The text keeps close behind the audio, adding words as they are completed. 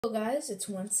Hello guys, it's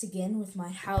once again with my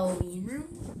Halloween room.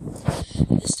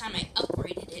 This time I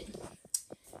upgraded it.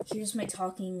 Here's my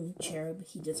talking cherub.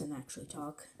 He doesn't actually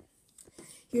talk.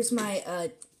 Here's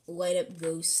my light up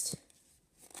ghost.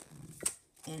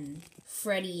 And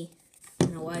Freddy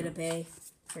in a light up A.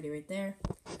 Freddy right there.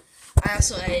 I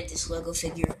also added this Lego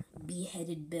figure,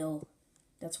 Beheaded Bill.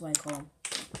 That's what I call him.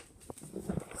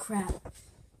 Crap.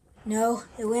 No,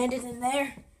 it landed in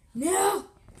there. No!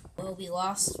 Well, we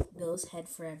lost Bill's head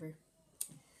forever.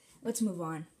 Let's move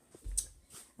on.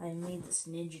 I made this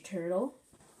Ninja Turtle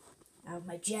out of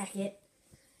my jacket.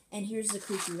 And here's the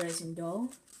Creepy Rising doll.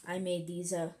 I made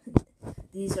these are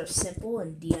simple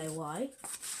and DIY.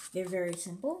 They're very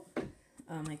simple.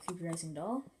 My Creepy Rising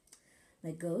doll,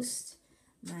 my ghost,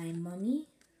 my mummy,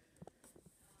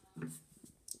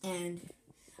 and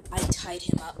I tied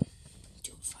him up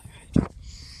to a fire hydrant.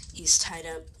 He's tied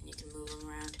up and you can move him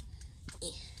around.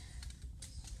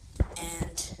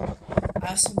 And I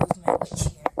also moved my witch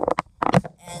here.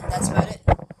 And that's about it.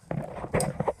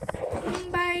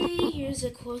 Bye. Here's a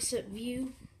close-up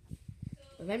view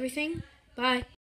of everything. Bye.